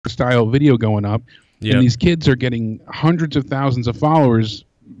style video going up, and these kids are getting hundreds of thousands of followers,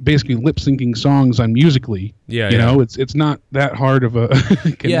 basically lip syncing songs on Musically. You know, it's not that hard of a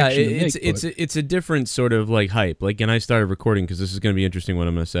connection to make, it's a different sort of like hype. Like, and I started recording because this is going to be interesting what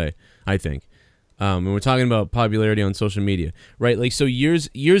I'm going to say, I think. And we're talking about popularity on social media, right? Like, so years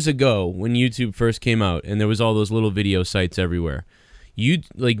ago when YouTube first came out and there was all those little video sites everywhere,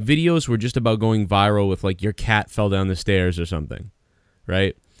 like videos were just about going viral with like your cat fell down the stairs or something,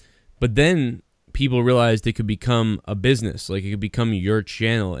 right? But then people realized it could become a business, like it could become your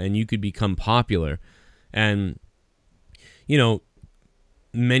channel and you could become popular. And, you know,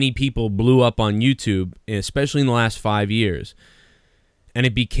 many people blew up on YouTube, especially in the last 5 years. And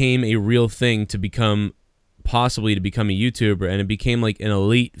it became a real thing to become, possibly to become a YouTuber, and it became like an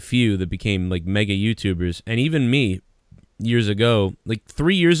elite few that became like mega YouTubers. And even me, years ago, like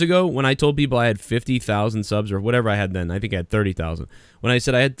 3 years ago, when I told people I had 50,000 subs or whatever I had then, I think I had 30,000. When I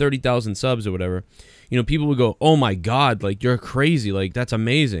said I had 30,000 subs or whatever, you know, people would go, "Oh my God, like you're crazy, like that's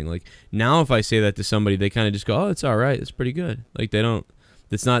amazing." Like now, if I say that to somebody, they kind of just go, "Oh, it's all right, it's pretty good." Like they don't,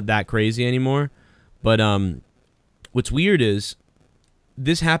 it's not that crazy anymore. But what's weird is,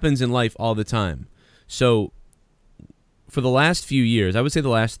 this happens in life all the time. So for the last few years, I would say the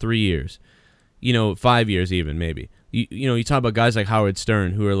last 3 years, you know, 5 years even maybe, you know, you talk about guys like Howard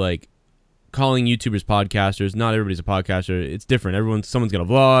Stern who are like calling YouTubers podcasters. Not everybody's a podcaster. It's different. Someone's got a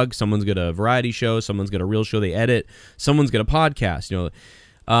vlog, someone's got a variety show, someone's got a real show they edit, someone's got a podcast, you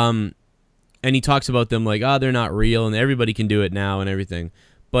know. And he talks about them like, oh, they're not real and everybody can do it now and everything.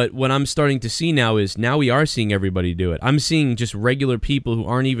 But what I'm starting to see now is, now we are seeing everybody do it. I'm seeing just regular people who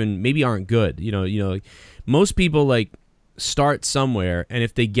aren't even, maybe aren't good. You know, like, most people like start somewhere, and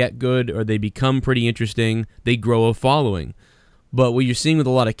if they get good or they become pretty interesting, they grow a following. But what you're seeing with a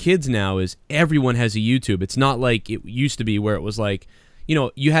lot of kids now is everyone has a YouTube. It's not like it used to be where it was like, you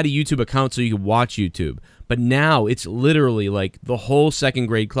know, you had a YouTube account so you could watch YouTube. But now it's literally like the whole 2nd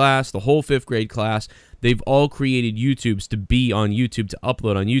grade class, the whole 5th grade class, they've all created YouTubes to be on YouTube, to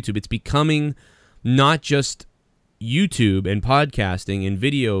upload on YouTube. It's becoming not just YouTube and podcasting and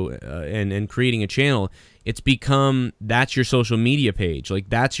video and creating a channel. It's become, that's your social media page. Like,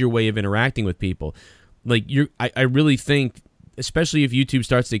 that's your way of interacting with people. Like, I really think, especially if YouTube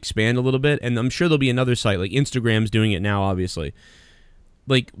starts to expand a little bit, and I'm sure there'll be another site, like Instagram's doing it now, obviously,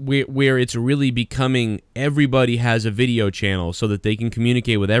 like where it's really becoming, everybody has a video channel so that they can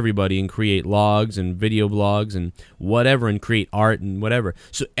communicate with everybody and create logs and video blogs and whatever, and create art and whatever.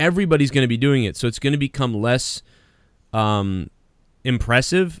 So everybody's going to be doing it. So it's going to become less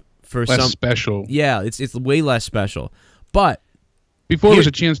impressive for less special. Yeah, it's way less special. But before, there was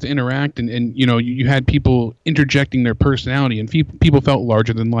a chance to interact, and you know, you had people interjecting their personality, and people felt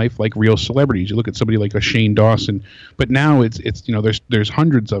larger than life, like real celebrities. You look at somebody like a Shane Dawson, but now it's you know, there's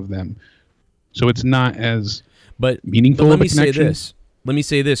hundreds of them, so it's not as meaningful. But let me say this. Let me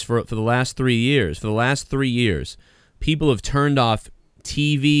say this: for the last 3 years, people have turned off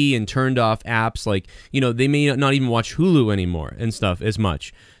TV and turned off apps. Like, you know, they may not even watch Hulu anymore and stuff as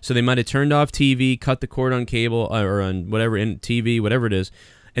much. So they might have turned off TV, cut the cord on cable or on whatever, in TV, whatever it is,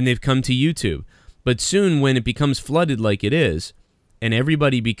 and they've come to YouTube. But soon, when it becomes flooded like it is, and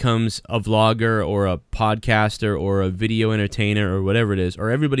everybody becomes a vlogger or a podcaster or a video entertainer or whatever it is,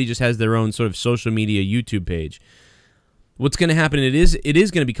 or everybody just has their own sort of social media YouTube page, what's going to happen, it is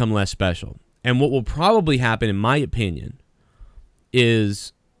going to become less special. And what will probably happen, in my opinion,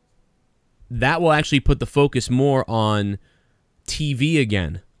 is that will actually put the focus more on TV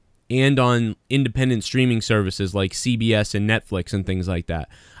again and on independent streaming services like CBS and Netflix and things like that.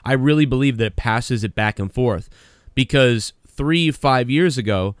 I really believe that it passes it back and forth, because 3-5 years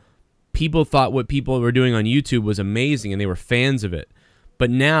ago, people thought what people were doing on YouTube was amazing and they were fans of it. But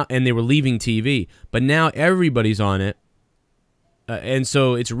now, and they were leaving TV, but now everybody's on it. And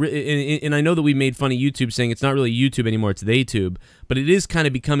so it's and I know that we made fun of YouTube saying it's not really YouTube anymore, it's TheYTube, but it is kind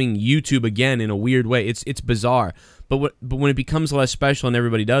of becoming YouTube again in a weird way. It's bizarre. But when it becomes less special and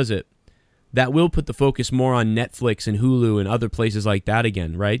everybody does it, that will put the focus more on Netflix and Hulu and other places like that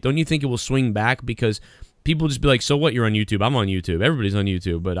again, right? Don't you think it will swing back? Because people just be like, so what, you're on YouTube? I'm on YouTube. Everybody's on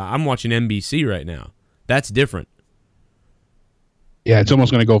YouTube, but I'm watching NBC right now. That's different. Yeah, it's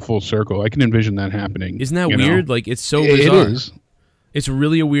almost going to go full circle. I can envision that happening. Isn't that weird? Like, it's so bizarre. It is. It's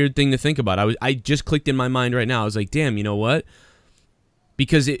really a weird thing to think about. I just clicked in my mind right now. I was like, damn, you know what?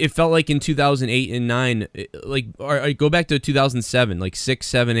 Because it felt like in 2008 and 9, or go back to 2007, like 6,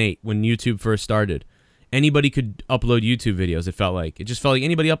 7, 8, when YouTube first started. Anybody could upload YouTube videos, it felt like. It just felt like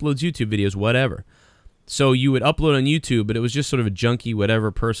anybody uploads YouTube videos, whatever. So you would upload on YouTube, but it was just sort of a junky,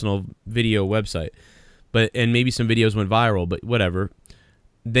 whatever, personal video website. And maybe some videos went viral, but whatever.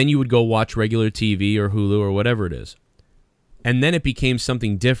 then you would go watch regular TV or Hulu or whatever it is. And then it became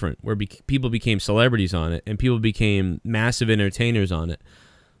something different where people became celebrities on it and people became massive entertainers on it.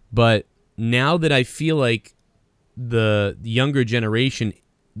 But now that I feel like the younger generation,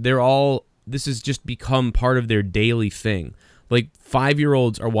 this has just become part of their daily thing. Like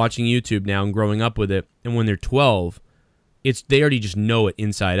 5-year-olds are watching YouTube now and growing up with it, and when they're 12, they already just know it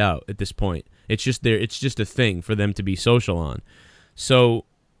inside out at this point. It's just a thing for them to be social on. So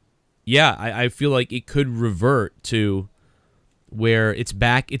yeah, I feel like it could revert to where it's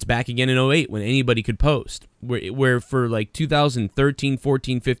back again in 08 when anybody could post. Where for like 2013,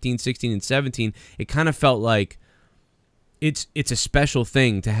 14, 15, 16, and 17, it kind of felt like it's a special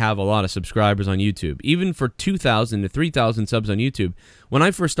thing to have a lot of subscribers on YouTube. Even for 2,000 to 3,000 subs on YouTube. When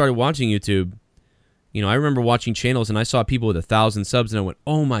I first started watching YouTube, you know, I remember watching channels and I saw people with 1,000 subs and I went,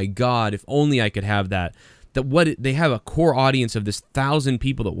 oh my God, if only I could have that. They have a core audience of this 1,000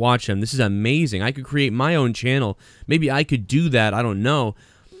 people that watch them. This is amazing. I could create my own channel. Maybe I could do that. I don't know.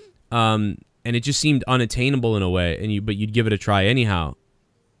 And it just seemed unattainable in a way. But you'd give it a try anyhow.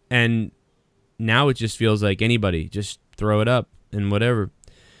 And now it just feels like anybody just throw it up and whatever.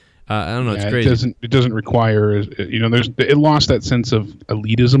 I don't know. It's crazy. It doesn't require. You know, it lost that sense of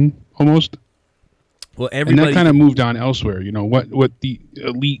elitism almost. Well, everybody, and that kind of moved on elsewhere. You know what the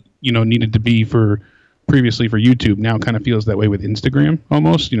elite needed to be previously for YouTube now kind of feels that way with Instagram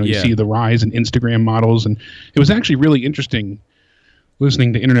almost. You know, you see the rise in Instagram models, and it was actually really interesting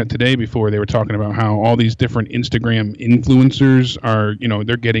listening to Internet Today before. They were talking about how all these different Instagram influencers are,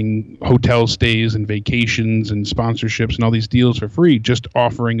 they're getting hotel stays and vacations and sponsorships and all these deals for free, just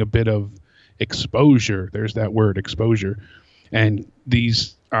offering a bit of exposure. There's that word, exposure. And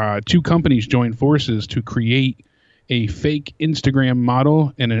these two companies joined forces to create a fake Instagram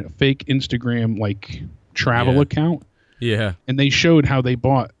model and a fake Instagram travel account. Yeah. And they showed how they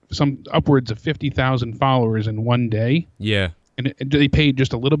bought some upwards of 50,000 followers in one day. Yeah. And they paid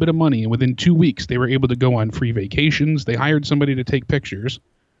just a little bit of money, and within 2 weeks they were able to go on free vacations. They hired somebody to take pictures.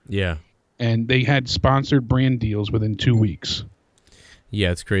 Yeah. And they had sponsored brand deals within 2 weeks.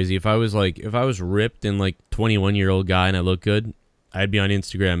 Yeah, it's crazy. If I was ripped and 21-year-old guy and I look good, I'd be on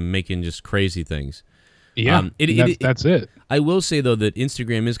Instagram making just crazy things. Yeah, that's it. I will say, though, that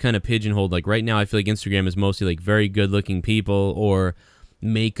Instagram is kind of pigeonholed. Like, right now, I feel like Instagram is mostly, very good-looking people or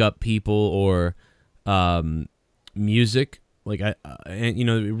makeup people or music.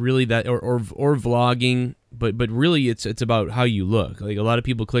 Really that, or vlogging. But really, it's about how you look. Like, a lot of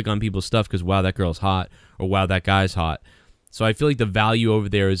people click on people's stuff because, wow, that girl's hot, or wow, that guy's hot. So I feel like the value over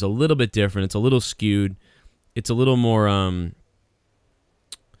there is a little bit different. It's a little skewed. It's a little more...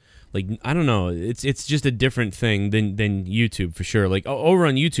 I don't know. It's just a different thing than YouTube for sure. Like over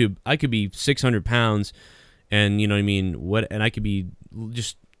on YouTube, I could be 600 pounds, and you know what I mean. And I could be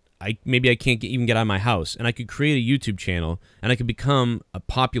maybe I can't even get out of my house, and I could create a YouTube channel, and I could become a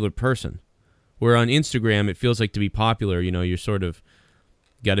popular person. Where on Instagram, it feels like to be popular, you're sort of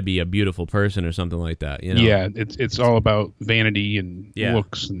got to be a beautiful person or something like that. Yeah, it's all about vanity and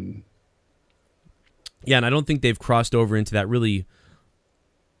looks and. Yeah, and I don't think they've crossed over into that really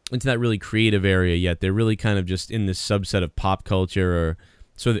creative area yet. They're really kind of just in this subset of pop culture, or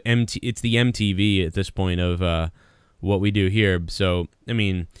sort of it's the MTV at this point of what we do here. So, I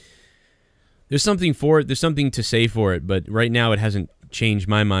mean, there's something for it. There's something to say for it, but right now it hasn't changed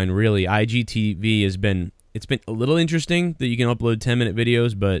my mind really. IGTV it's been a little interesting that you can upload 10-minute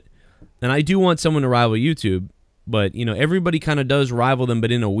videos, and I do want someone to rival YouTube, but everybody kind of does rival them,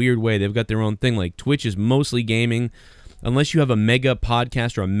 but in a weird way. They've got their own thing. Like Twitch is mostly gaming. Unless you have a mega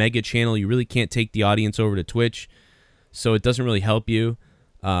podcast or a mega channel, you really can't take the audience over to Twitch, so it doesn't really help you.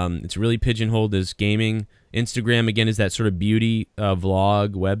 It's really pigeonholed as gaming. Instagram, again, is that sort of beauty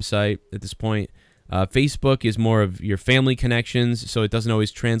vlog website at this point. Facebook is more of your family connections, so it doesn't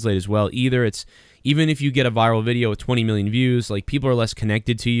always translate as well either. Even if you get a viral video with 20 million views, people are less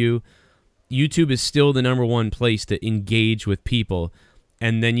connected to you. YouTube is still the #1 place to engage with people.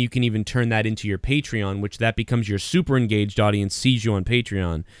 And then you can even turn that into your Patreon, which that becomes your super engaged audience sees you on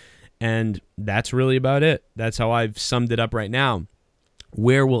Patreon. And that's really about it. That's how I've summed it up right now.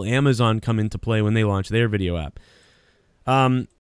 Where will Amazon come into play when they launch their video app?